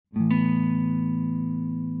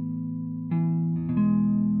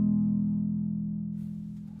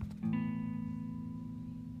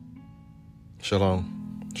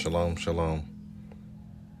Shalom, shalom, shalom.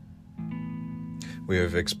 We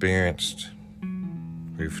have experienced,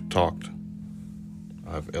 we've talked,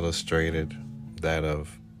 I've illustrated that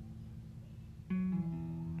of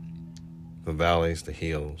the valleys, the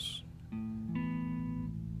hills,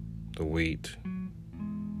 the wheat,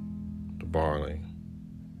 the barley,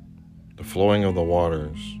 the flowing of the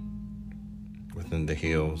waters within the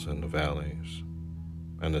hills and the valleys,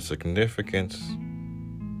 and the significance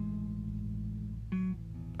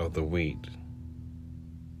of the wheat,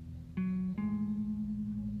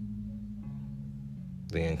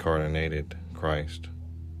 the incarnated Christ,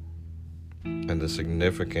 and the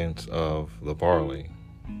significance of the barley,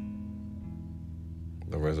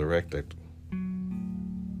 the resurrected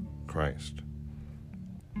Christ.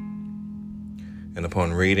 And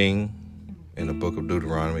upon reading in the book of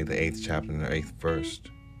Deuteronomy, the 8th chapter and the 8th verse,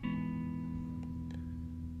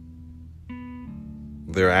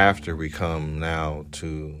 thereafter we come now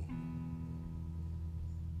to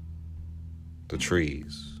the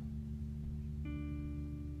trees.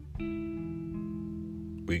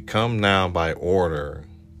 We come now by order,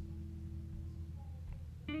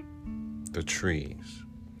 the trees.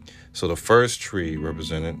 So the first tree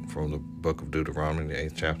represented from the book of Deuteronomy, the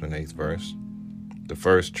 8th chapter and 8th verse, the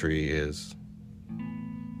first tree is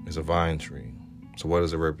a vine tree. So what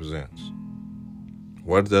does it represent?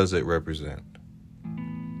 What does it represent?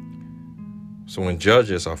 So in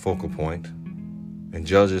Judges, our focal point, in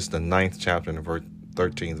Judges, the 9th chapter and the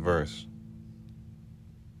 13th verse,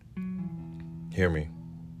 hear me.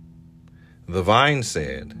 The vine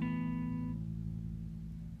said,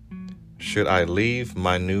 "Should I leave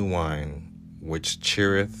my new wine, which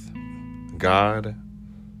cheereth God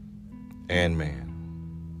and man?"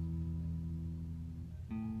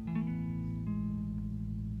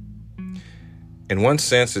 In one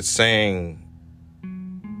sense, it's saying,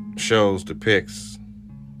 depicts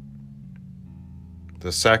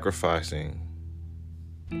the sacrificing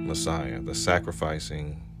Messiah, the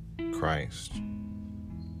sacrificing Christ.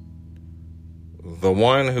 The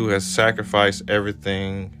one who has sacrificed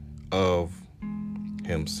everything of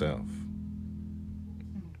himself.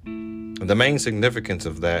 The main significance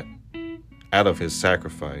of that, out of his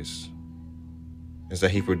sacrifice, is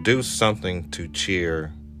that he produced something to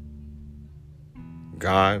cheer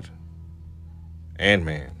God and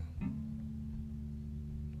man.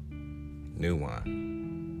 New wine.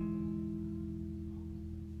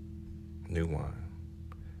 New wine.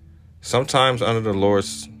 Sometimes under the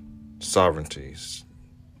Lord's sovereignties,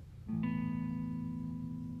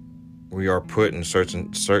 we are put in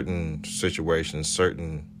certain situations,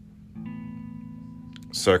 certain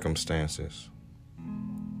circumstances,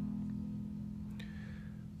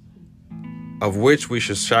 of which we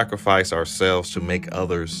should sacrifice ourselves to make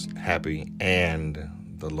others happy and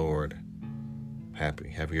the Lord happy.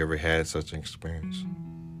 Have you ever had such an experience?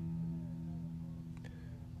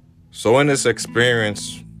 So in this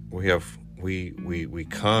experience, we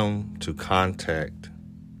come to contact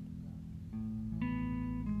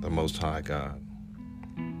the Most High God.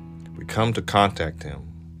 We come to contact Him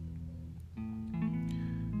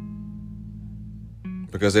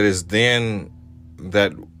because it is then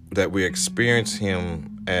that we experience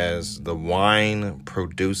Him as the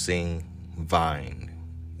wine-producing vine.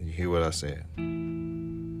 You hear what I said?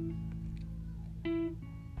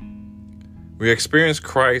 We experience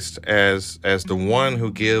Christ as the one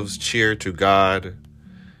who gives cheer to God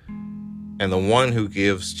and the one who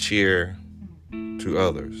gives cheer to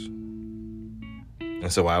others.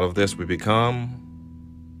 And so out of this, we become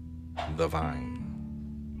the vine.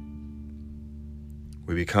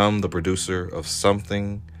 We become the producer of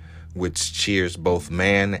something which cheers both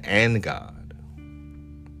man and God.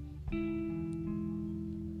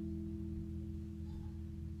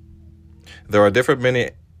 There are different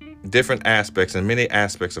aspects and many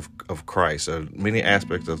aspects of Christ, or many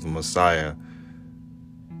aspects of the Messiah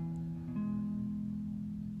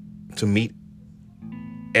to meet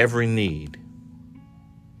every need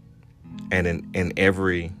and in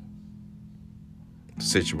every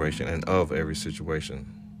situation and of every situation.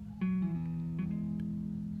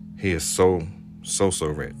 He is so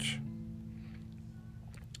rich.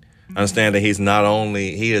 Understand that he is not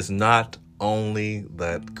only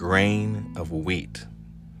that grain of wheat,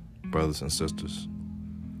 brothers and sisters,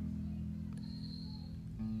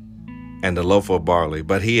 and the loaf of barley,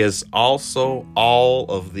 but he is also all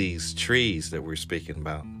of these trees that we're speaking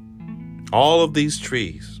about. All of these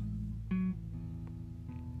trees.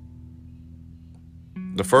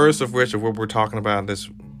 The first of which, of what we're talking about in this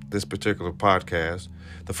particular podcast,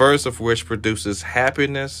 the first of which produces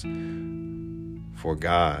happiness for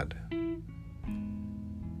God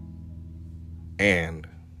and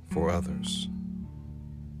for others.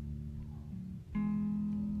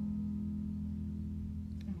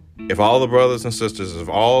 If all the brothers and sisters, if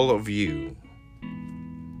all of you,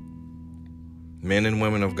 men and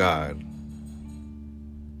women of God,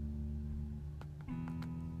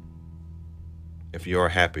 if you are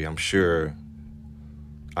happy, I am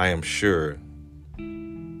sure,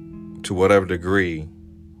 to whatever degree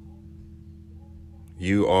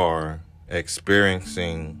you are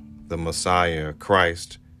experiencing the Messiah,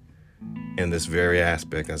 Christ, in this very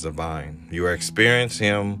aspect as a vine. You are experiencing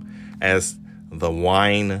him as the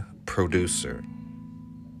wine producer.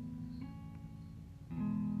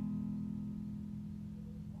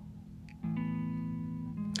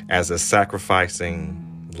 As a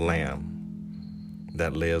sacrificing lamb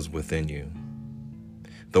that lives within you.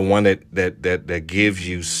 The one that gives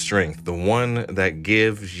you strength, the one that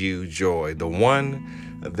gives you joy, the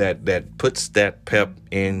one that puts that pep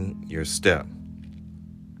in your step.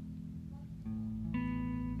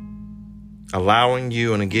 Allowing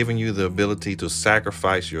you and giving you the ability to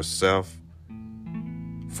sacrifice yourself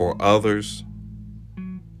for others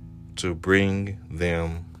to bring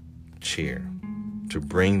them cheer, to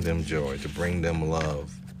bring them joy, to bring them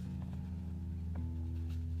love.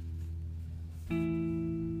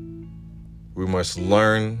 We must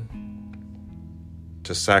learn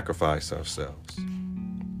to sacrifice ourselves.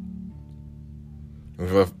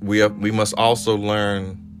 We must also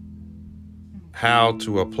learn how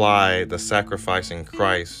to apply the sacrificing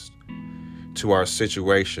Christ to our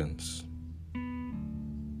situations.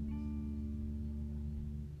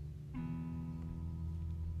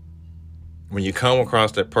 When you come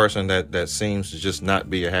across that person that seems to just not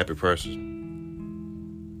be a happy person,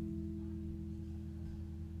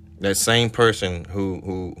 that same person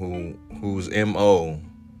whose MO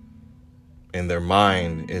in their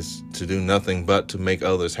mind is to do nothing but to make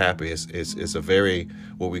others happy. It's a very,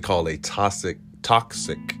 what we call a toxic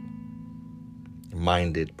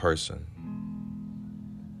minded person,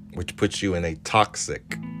 which puts you in a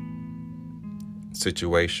toxic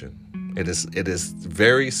situation. It is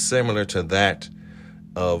very similar to that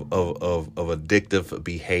of addictive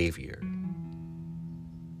behavior.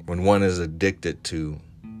 When one is addicted to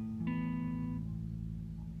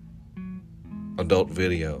adult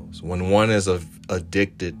videos, when one is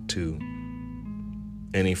addicted to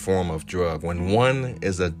any form of drug, when one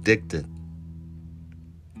is addicted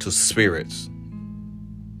to spirits,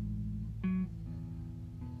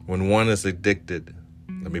 when one is addicted,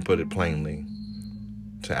 let me put it plainly,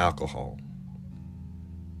 to alcohol,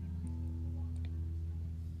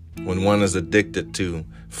 when one is addicted to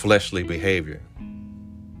fleshly behavior,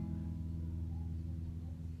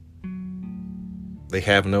 they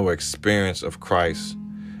have no experience of Christ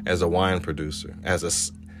as a wine producer, as a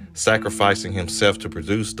sacrificing himself to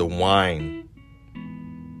produce the wine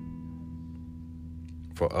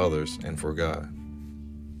for others and for God.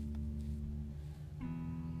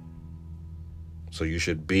 So you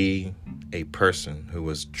should be a person who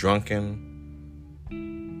is drunken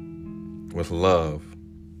with love,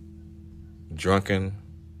 drunken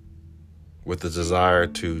with the desire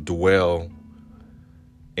to dwell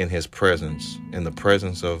in his presence, in the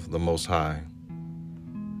presence of the Most High.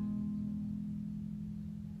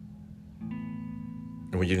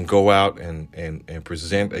 And when you can go out and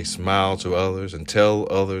present a smile to others and tell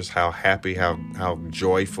others how happy, how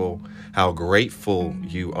joyful, how grateful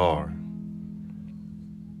you are.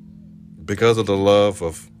 Because of the love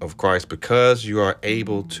of Christ, because you are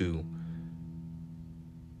able to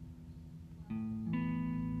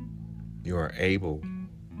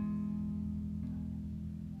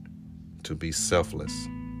be selfless.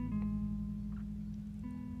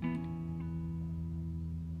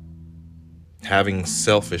 Having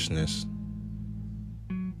selfishness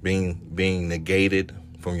being negated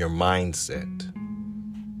from your mindset.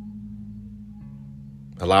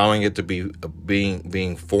 Allowing it to be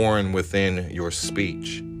being foreign within your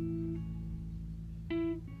speech.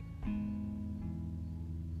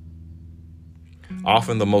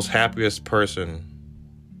 Often the most happiest person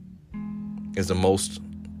is the most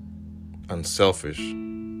unselfish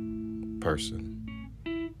person.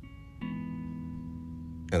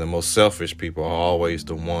 And the most selfish people are always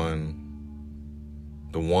the ones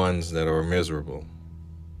that are miserable.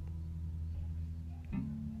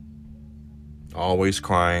 Always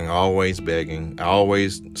crying, always begging,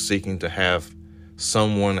 always seeking to have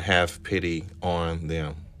someone have pity on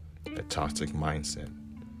them. A toxic mindset.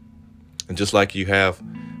 And just like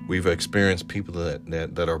we've experienced people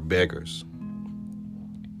that are beggars.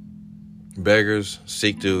 Beggars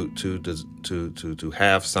seek to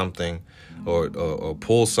have something or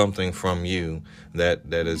pull something from you that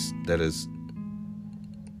is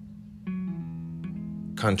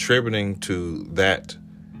contributing to that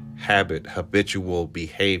habitual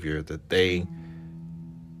behavior that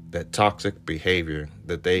toxic behavior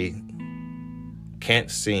that they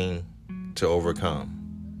can't seem to overcome.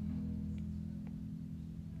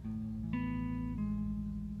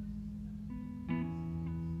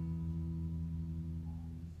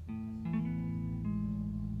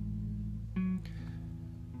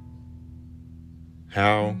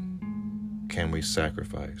 How can we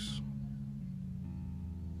sacrifice?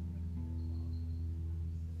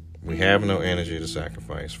 We have no energy to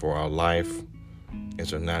sacrifice, for our life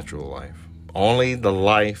is a natural life. Only the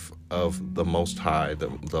life of the Most High,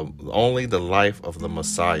 only the life of the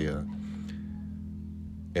Messiah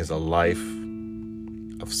is a life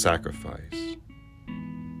of sacrifice.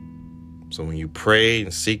 So when you pray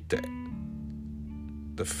and seek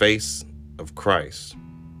the face of Christ,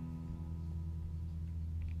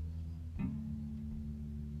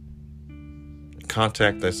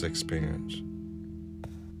 contact this experience.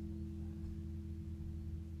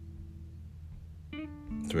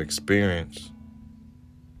 To experience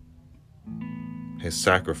his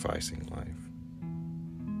sacrificing life.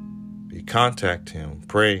 You contact him,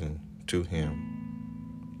 praying to him.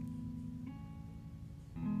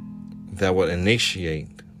 That will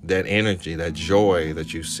initiate that energy, that joy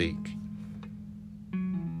that you seek.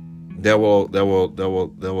 That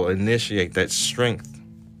will initiate that strength.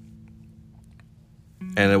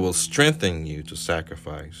 And it will strengthen you to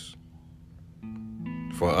sacrifice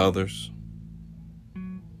for others,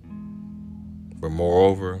 but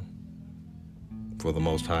moreover, for the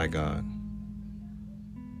Most High God.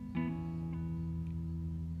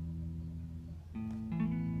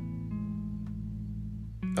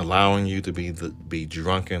 Allowing you to be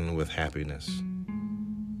drunken with happiness.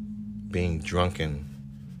 Being drunken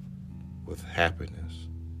with happiness.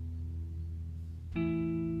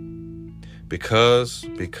 Because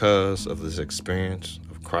of this experience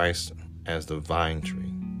of Christ as the vine tree.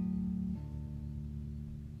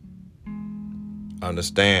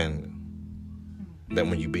 Understand that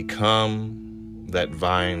when you become that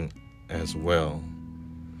vine as well,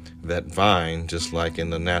 that vine, just like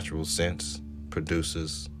in the natural sense,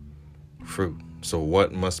 produces fruit. So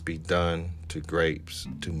what must be done to grapes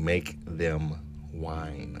to make them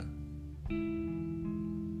wine?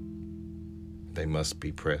 They must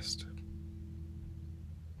be pressed.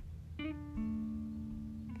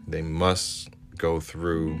 They must go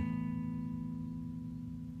through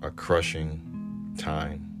a crushing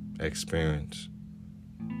time, experience.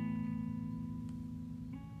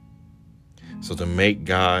 So to make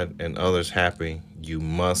God and others happy, you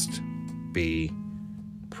must be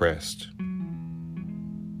pressed.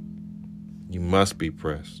 You must be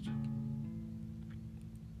pressed.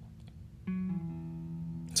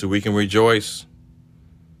 So we can rejoice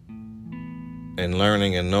in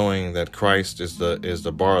learning and knowing that Christ is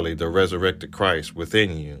the barley, the resurrected Christ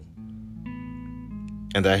within you.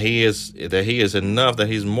 And that he is enough, that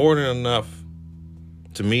he's more than enough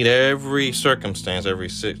to meet every circumstance, every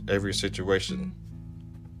situation.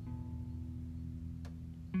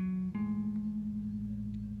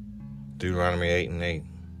 Deuteronomy 8:8.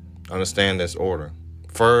 Understand this order.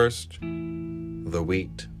 First, the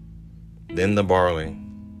wheat, then the barley,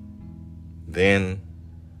 then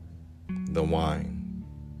the wine.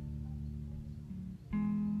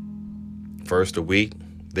 First the wheat,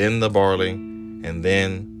 then the barley, and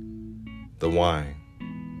then the wine.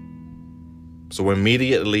 So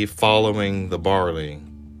immediately following the barley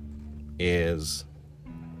is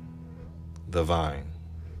the vine.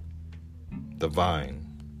 The vine.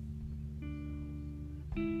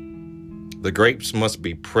 The grapes must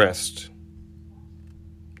be pressed.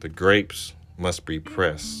 The grapes must be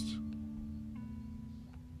pressed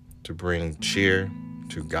to bring cheer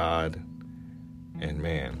to God and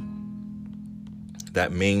man.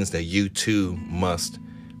 That means that you too must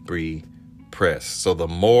be pressed. So the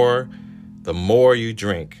more you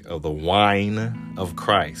drink of the wine of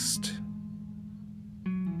Christ,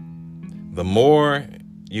 the more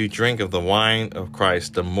you drink of the wine of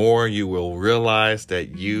Christ, the more you will realize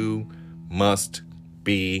that you must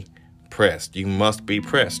be pressed. You must be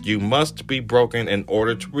pressed. You must be broken in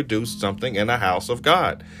order to produce something in the house of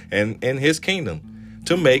God and in his kingdom.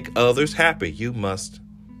 To make others happy, you must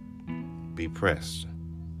be pressed.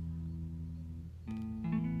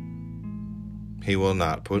 He will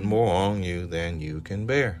not put more on you than you can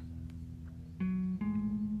bear.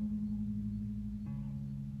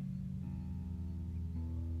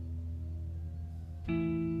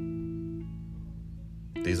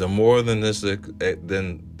 These are more than this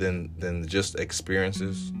than just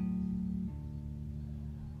experiences.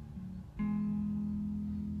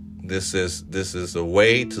 This is a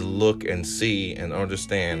way to look and see and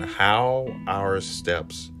understand how our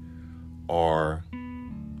steps are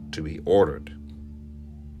to be ordered,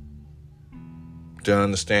 to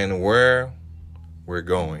understand where we're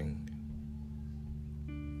going,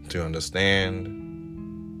 to understand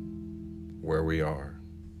where we are.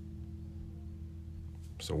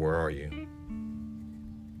 So where are you?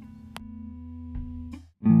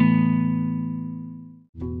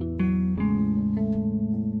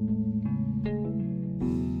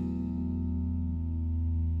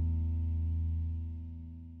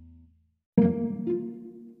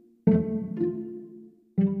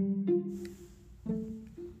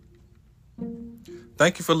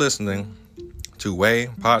 Thank you for listening to Way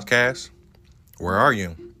Podcast. Where are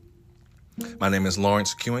you? My name is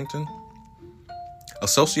Lawrence Quewington,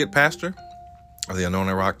 Associate Pastor of the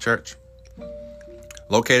Anointed Rock Church,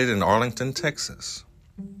 located in Arlington, Texas.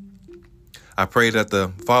 I pray that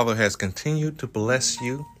the Father has continued to bless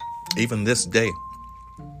you even this day.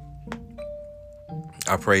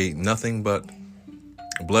 I pray nothing but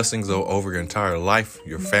blessings over your entire life,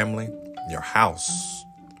 your family, your house.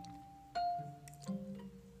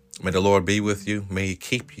 May the Lord be with you. May He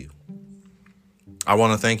keep you. I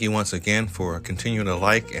want to thank you once again for continuing to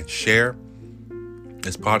like and share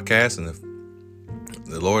this podcast. And if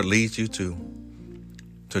the Lord leads you to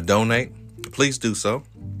donate, please do so.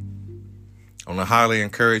 I want to highly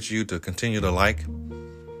encourage you to continue to like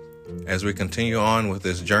as we continue on with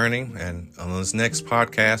this journey. And on this next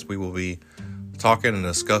podcast, we will be talking and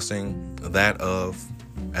discussing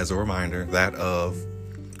as a reminder,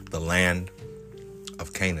 the land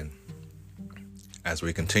of Canaan. As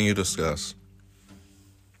we continue to discuss,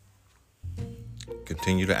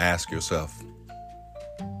 continue to ask yourself,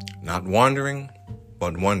 not wondering,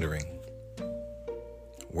 but wondering,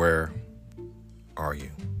 where are you?